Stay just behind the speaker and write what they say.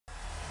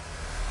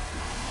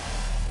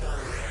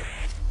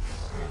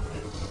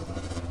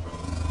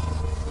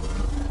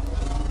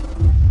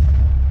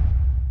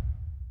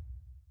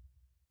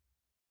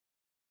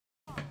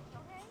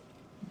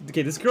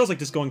Okay, this girl's like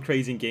just going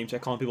crazy in game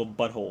chat, calling people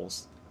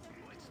buttholes.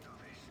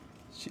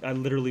 I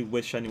literally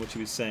wish I knew what she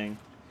was saying.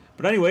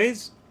 But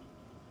anyways,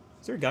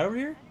 is there a guy over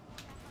here?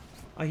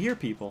 I hear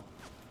people.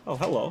 Oh,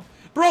 hello.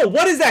 Bro,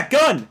 what is that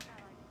gun?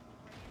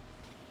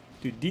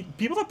 Dude,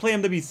 people that play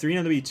MW3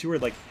 and MW2 are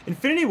like...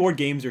 Infinity Ward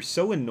games are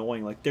so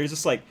annoying. Like, there's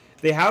just like...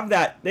 They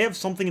have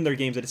something in their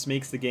games that just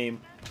makes the game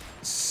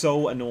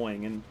so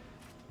annoying. And...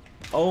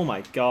 Oh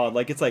my god.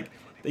 Like, it's like...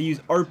 They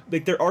use...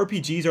 Like, their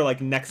RPGs are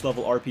like next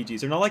level RPGs.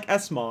 They're not like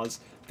SMOs.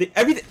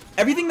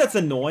 Everything that's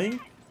annoying...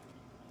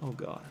 Oh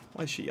god.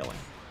 Why is she yelling?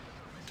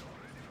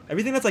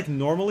 Everything that's like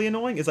normally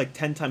annoying is like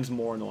 10 times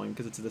more annoying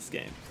because it's this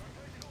game.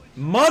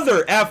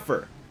 Mother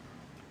effer!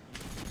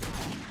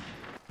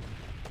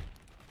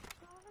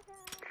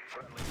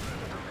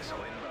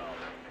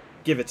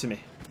 Give it to me.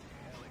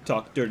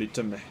 Talk dirty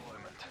to me.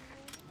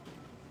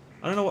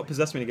 I don't know what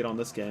possessed me to get on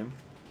this game.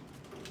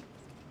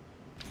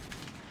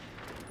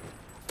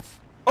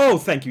 Oh,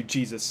 thank you,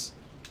 Jesus.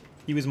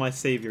 He was my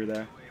savior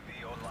there.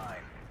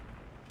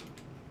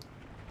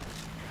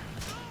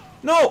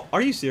 No!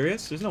 Are you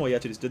serious? There's no way you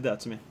actually just did that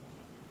to me.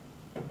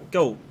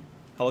 Go.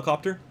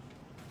 Helicopter.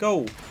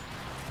 Go.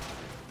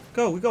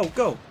 Go, go,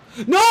 go.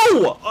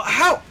 No!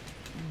 How?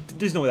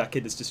 There's no way that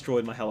kid just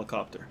destroyed my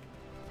helicopter.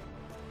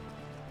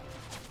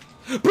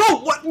 Bro,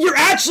 what? You're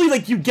actually,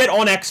 like, you get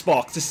on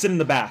Xbox to sit in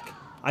the back.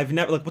 I've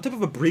never, like, what type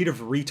of a breed of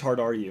retard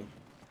are you?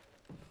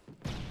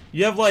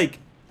 You have, like...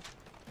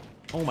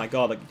 Oh my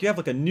god, like, you have,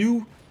 like, a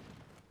new...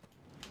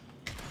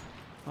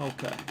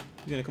 Okay.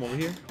 You gonna come over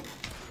here?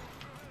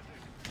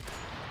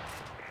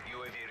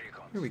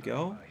 Here we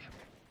go.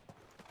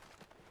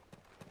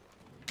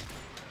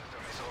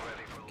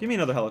 Give me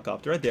another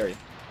helicopter, I dare you.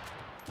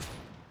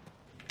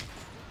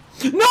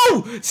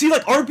 No! See,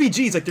 like,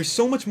 RPGs, like, there's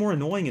so much more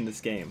annoying in this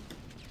game.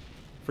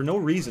 For no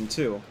reason,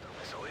 too.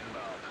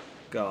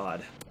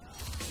 God.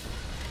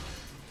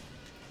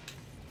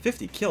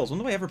 50 kills. When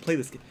do I ever play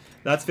this game?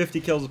 That's 50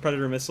 kills with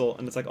Predator Missile,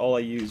 and it's like all I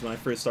use when I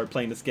first started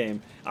playing this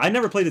game. I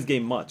never played this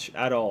game much,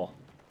 at all.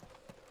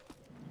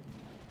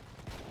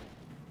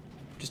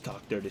 Just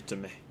talk dirty to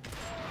me.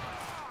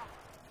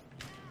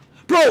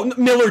 Bro,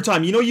 Miller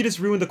time. You know you just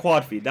ruined the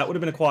quad feed. That would have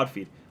been a quad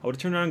feed. I would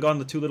have turned around and gotten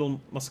the two little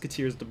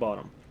musketeers at the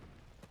bottom.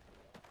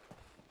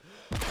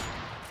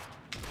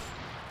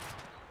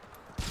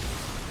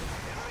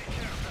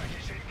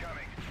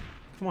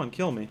 Come on,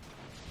 kill me.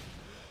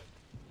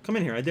 Come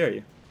in here, I dare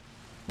you.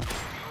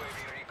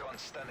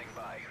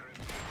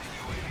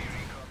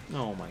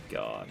 Oh my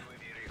god.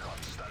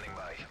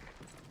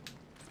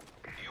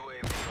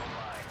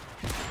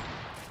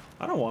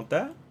 I don't want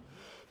that.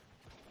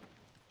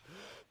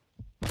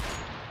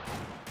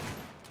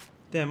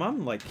 Damn,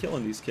 I'm like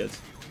killing these kids.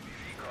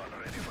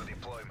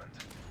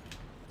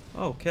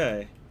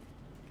 Okay.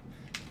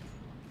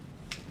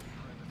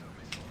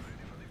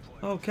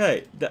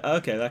 Okay.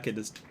 Okay, that kid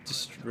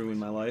just ruined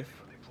my life.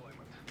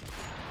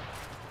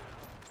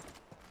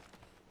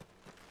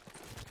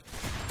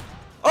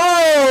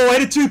 Oh, I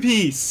had a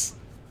two-piece!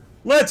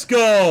 Let's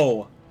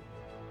go!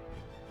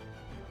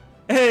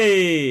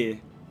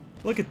 Hey!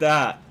 Look at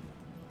that.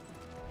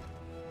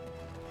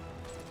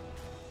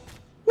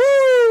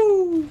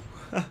 Woo!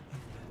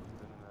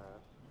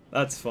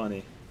 That's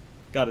funny.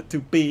 Got a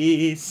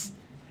two-piece.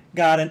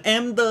 Got an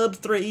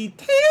MW3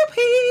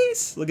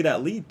 two-piece. Look at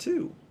that lead,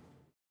 too.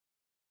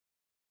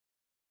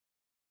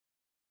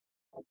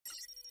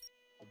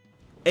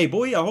 Hey,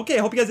 boy. Okay,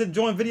 I hope you guys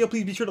enjoyed the video.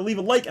 Please be sure to leave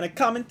a like and a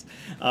comment.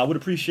 I would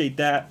appreciate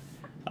that.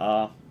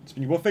 It's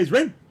been your boy FaZe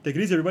Rain. Take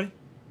it easy, everybody.